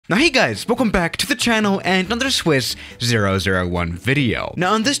Now hey guys, welcome back to the channel and another Swiss 001 video.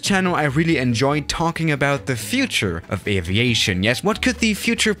 Now on this channel I really enjoy talking about the future of aviation. Yes, what could the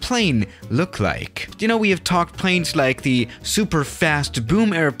future plane look like? You know, we have talked planes like the super fast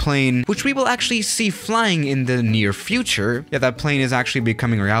boom airplane, which we will actually see flying in the near future. Yeah, that plane is actually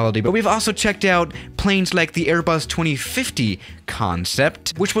becoming reality, but we've also checked out planes like the Airbus 2050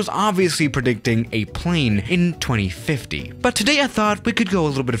 concept, which was obviously predicting a plane in 2050. But today I thought we could go a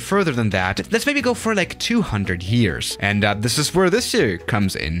little bit further than that. Let's maybe go for like 200 years. And this is where this year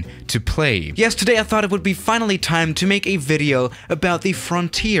comes in to play. Yes, today I thought it would be finally time to make a video about the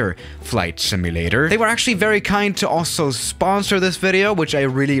Frontier flight simulator. They were actually very kind to also sponsor this video, which I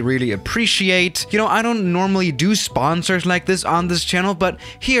really appreciate. You know, I don't normally do sponsors like this on this channel, but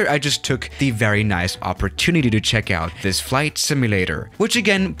here I just took the very nice opportunity to check out this flight simulator, which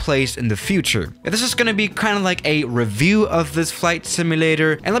again plays in the future. This is going to be kind of like a review of this flight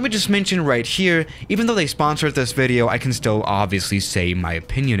simulator, and let me just mention right here, even though they sponsored this video, I can still obviously say my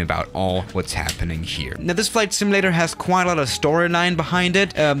opinion about all what's happening here. Now this flight simulator has quite a lot of storyline behind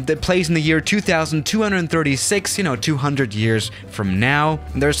it. That plays in the year 2236, you know, 200 years from now.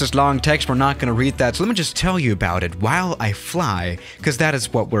 And there's this long text, we're not going to read that, so let me just tell you about it while I fly, because that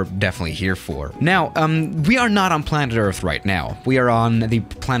is what we're definitely here for. Now, we are not on planet Earth right now. We are on the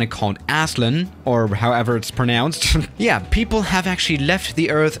planet called Aslan, or however it's pronounced. Yeah, people have actually left the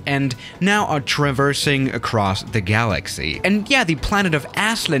Earth and now are traversing across the galaxy. And yeah, the planet of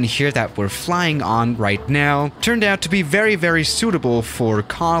Aslan here that we're flying on right now turned out to be very suitable for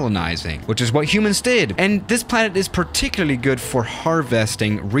colonizing, which is what humans did. And this planet is particularly good for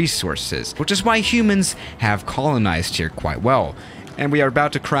harvesting resources, which is why humans have colonized here quite well. And we are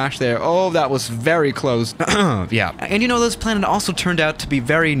about to crash there. Oh, that was very close. Yeah. And you know, this planet also turned out to be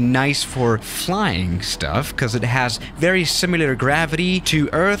very nice for flying stuff, because it has very similar gravity to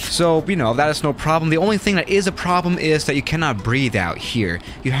Earth. So, you know, that is no problem. The only thing that is a problem is that you cannot breathe out here.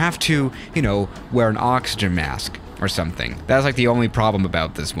 You have to, you know, wear an oxygen mask or something. That's like the only problem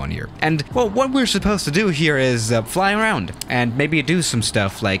about this one here. And, well, what we're supposed to do here is fly around and maybe do some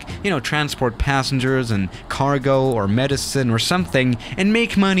stuff like, you know, transport passengers and cargo or medicine or something and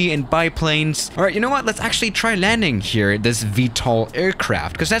make money and buy planes. All right, you know what? Let's actually try landing here, this VTOL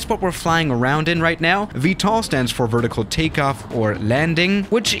aircraft, because that's what we're flying around in right now. VTOL stands for vertical takeoff or landing,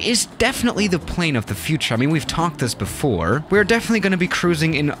 which is definitely the plane of the future. I mean, we've talked this before. We're definitely going to be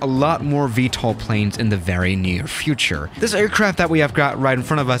cruising in a lot more VTOL planes in the very near future. This aircraft that we have got right in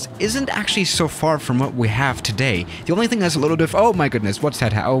front of us isn't actually so far from what we have today. The only thing that's a little different— oh my goodness, what's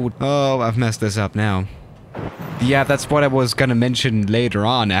that? Oh, I've messed this up now. Yeah, that's what I was gonna mention later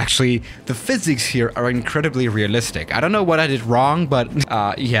on, actually. The physics here are incredibly realistic. I don't know what I did wrong, but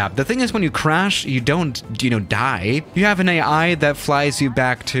yeah. The thing is, when you crash, you don't, you know, die. You have an AI that flies you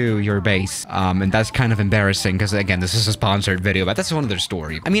back to your base. And that's kind of embarrassing, because again, this is a sponsored video, but that's another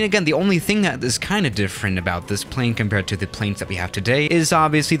story. I mean, again, the only thing that is kind of different about this plane compared to the planes that we have today is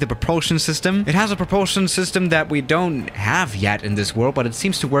obviously the propulsion system. It has a propulsion system that we don't have yet in this world, but it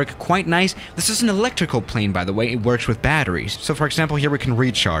seems to work quite nice. This is an electrical plane, by the way. It works with batteries. So for example, here we can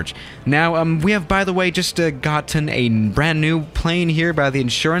recharge. Now, we have, by the way, just gotten a brand new plane here by the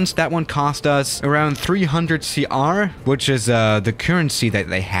insurance. That one cost us around 300 CR, which is the currency that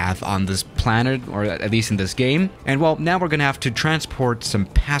they have on this planet, or at least in this game. And well, now we're gonna have to transport some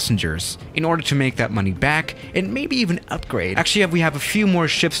passengers in order to make that money back and maybe even upgrade. Actually, we have a few more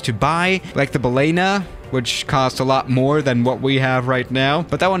ships to buy, like the Balena, which costs a lot more than what we have right now.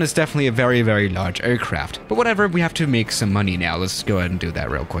 But that one is definitely a very large aircraft. But whatever, we have to make some money now. Let's go ahead and do that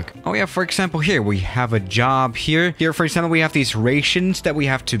real quick. Oh yeah, for example, here we have a job here. Here, for example, we have these rations that we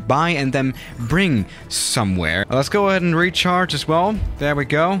have to buy and then bring somewhere. Let's go ahead and recharge as well. There we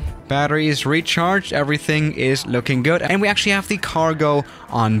go. Battery is recharged. Everything is looking good. And we actually have the cargo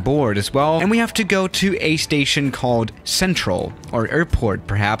on board as well. And we have to go to a station called Central, or Airport,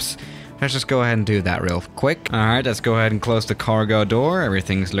 perhaps. Let's just go ahead and do that real quick. All right, let's go ahead and close the cargo door.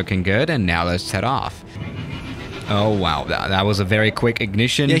 Everything's looking good, and now let's head off. Oh wow, that was a very quick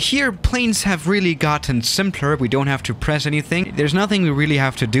ignition. Yeah, here planes have really gotten simpler. We don't have to press anything. There's nothing we really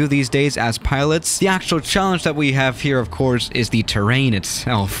have to do these days as pilots. The actual challenge that we have here, of course, is the terrain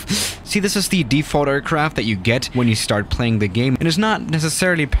itself. See, this is the default aircraft that you get when you start playing the game, and it's not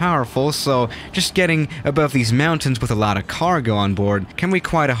necessarily powerful, so just getting above these mountains with a lot of cargo on board can be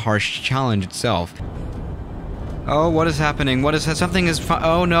quite a harsh challenge itself. Oh, what is happening? What is that? Something is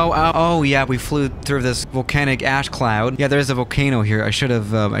oh no. Oh yeah, we flew through this volcanic ash cloud. Yeah, there's a volcano here. I should have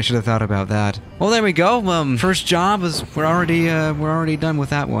thought about that. Well, there we go. First job is we're already done with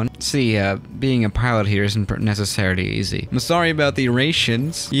that one. Let's see, being a pilot here isn't necessarily easy. I'm sorry about the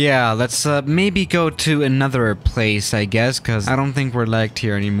rations. Yeah, let's maybe go to another place, I guess, because I don't think we're liked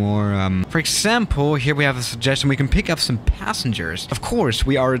here anymore. For example, here we have a suggestion. We can pick up some passengers. Of course,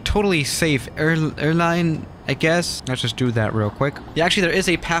 we are a totally safe airline, I guess. Let's just do that real quick. Yeah, actually, there is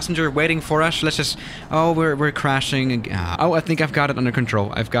a passenger waiting for us. Let's just... Oh, we're crashing. Oh, I think I've got it under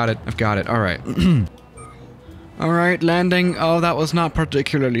control. I've got it. All right. Alright, landing. Oh, that was not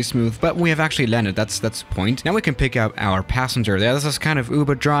particularly smooth, but we have actually landed. That's the point. Now we can pick up our passenger. Yeah, this is kind of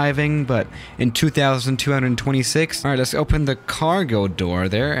Uber driving, but in 2226. Alright, let's open the cargo door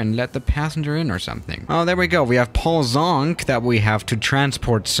there and let the passenger in or something. Oh, there we go. We have Paul Zonk that we have to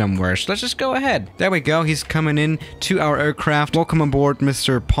transport somewhere. So let's just go ahead. There we go. He's coming in to our aircraft. Welcome aboard,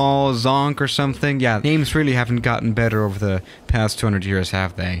 Mr. Paul Zonk or something. Yeah, names really haven't gotten better over the past 200 years,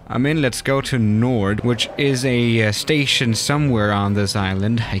 have they? I mean, let's go to Nord, which is a station somewhere on this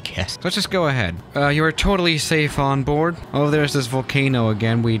island, I guess. Let's just go ahead. You are totally safe on board. Oh, there's this volcano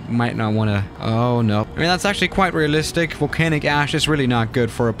again. We might not want to... Oh, no. I mean, that's actually quite realistic. Volcanic ash is really not good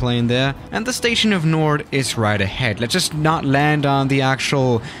for a plane there. And the station of Nord is right ahead. Let's just not land on the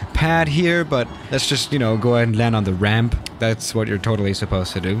actual pad here, but let's just, you know, go ahead and land on the ramp. That's what you're totally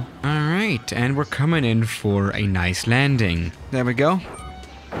supposed to do. Alright, and we're coming in for a nice landing. There we go.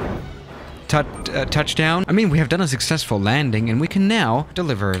 Touchdown. I mean, we have done a successful landing, and we can now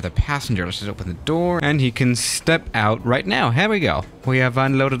deliver the passenger. Let's just open the door, and he can step out right now. Here we go. We have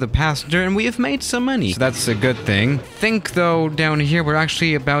unloaded the passenger, and we have made some money. So that's a good thing. Think, though, down here, we're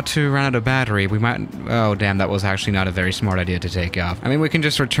actually about to run out of battery. We might... Oh, damn, that was actually not a very smart idea to take off. I mean, we can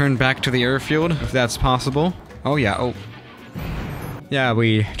just return back to the airfield, if that's possible. Oh, yeah. Oh. Yeah,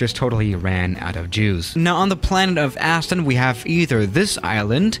 we just totally ran out of juice. Now, on the planet of Aston, we have either this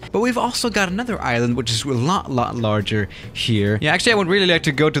island, but we've also got another island, which is a lot larger here. Yeah, actually, I would really like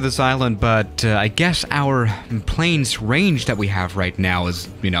to go to this island, but I guess our plane's range that we have right now is,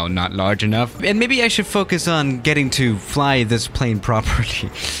 you know, not large enough. And maybe I should focus on getting to fly this plane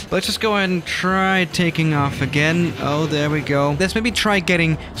properly. Let's just go ahead and try taking off again. Oh, there we go. Let's maybe try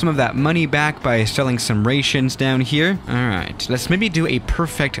getting some of that money back by selling some rations down here. All right, let's maybe do a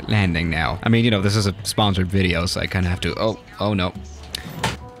perfect landing now. I mean, you know, this is a sponsored video, so I kind of have to... Oh no.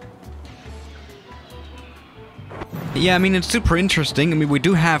 Yeah, I mean, it's super interesting. I mean, we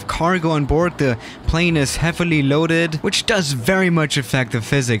do have cargo on board. The plane is heavily loaded, which does very much affect the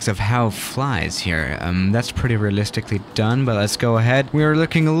physics of how it flies here. That's pretty realistically done, but let's go ahead. We are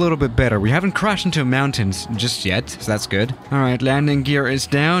looking a little bit better. We haven't crashed into mountains just yet, so that's good. All right, landing gear is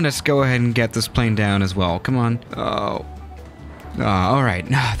down. Let's go ahead and get this plane down as well. Come on. Oh. All right.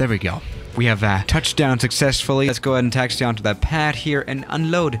 There we go. We have touched down successfully. Let's go ahead and taxi down to that pad here and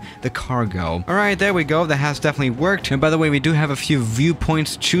unload the cargo. All right, there we go. That has definitely worked. And by the way, we do have a few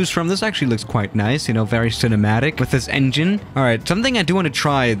viewpoints to choose from. This actually looks quite nice, you know, very cinematic with this engine. All right, something I do want to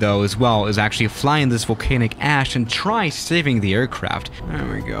try, though, as well, is actually flying this volcanic ash and try saving the aircraft.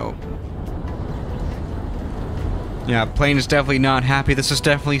 There we go. Yeah, plane is definitely not happy. This is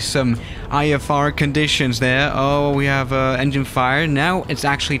definitely some IFR conditions there. Oh, we have engine fire. Now it's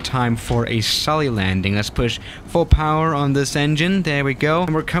actually time for a sully landing. Let's push full power on this engine. There we go.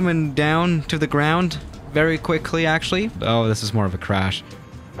 And we're coming down to the ground very quickly, actually. Oh, this is more of a crash.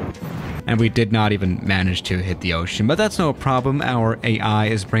 And we did not even manage to hit the ocean, but that's no problem. Our AI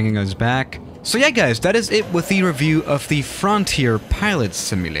is bringing us back. So yeah, guys, that is it with the review of the Frontier Pilot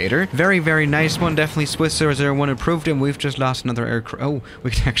Simulator. Very nice one. Definitely Swiss 001 approved, and we've just lost another aircraft. Oh,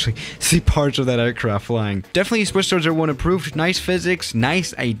 we can actually see parts of that aircraft flying. Definitely Swiss 001 approved. Nice physics,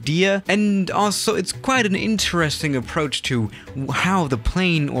 nice idea, and also it's quite an interesting approach to how the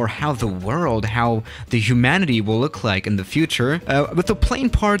plane or how the world, how the humanity will look like in the future. With the plane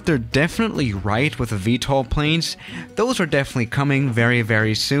part, they're definitely right with the VTOL planes. Those are definitely coming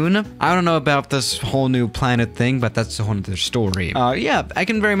very soon. I don't know about this whole new planet thing, but that's a whole other story. Yeah, I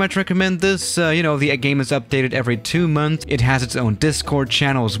can very much recommend this. You know, the game is updated every 2 months. It has its own Discord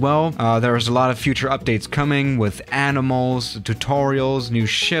channel as well. There's a lot of future updates coming with animals, tutorials, new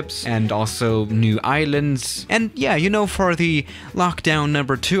ships, and also new islands. And yeah, you know, for the lockdown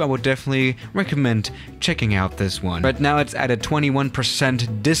number 2, I would definitely recommend checking out this one. But now it's at a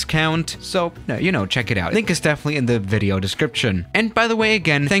 21% discount, so you know, check it out. Link is definitely in the video description. And by the way,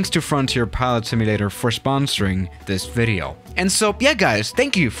 again, thanks to Frontier Pilot Simulator for sponsoring this video. And so, yeah guys,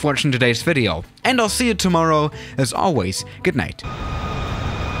 thank you for watching today's video, and I'll see you tomorrow. As always, good night.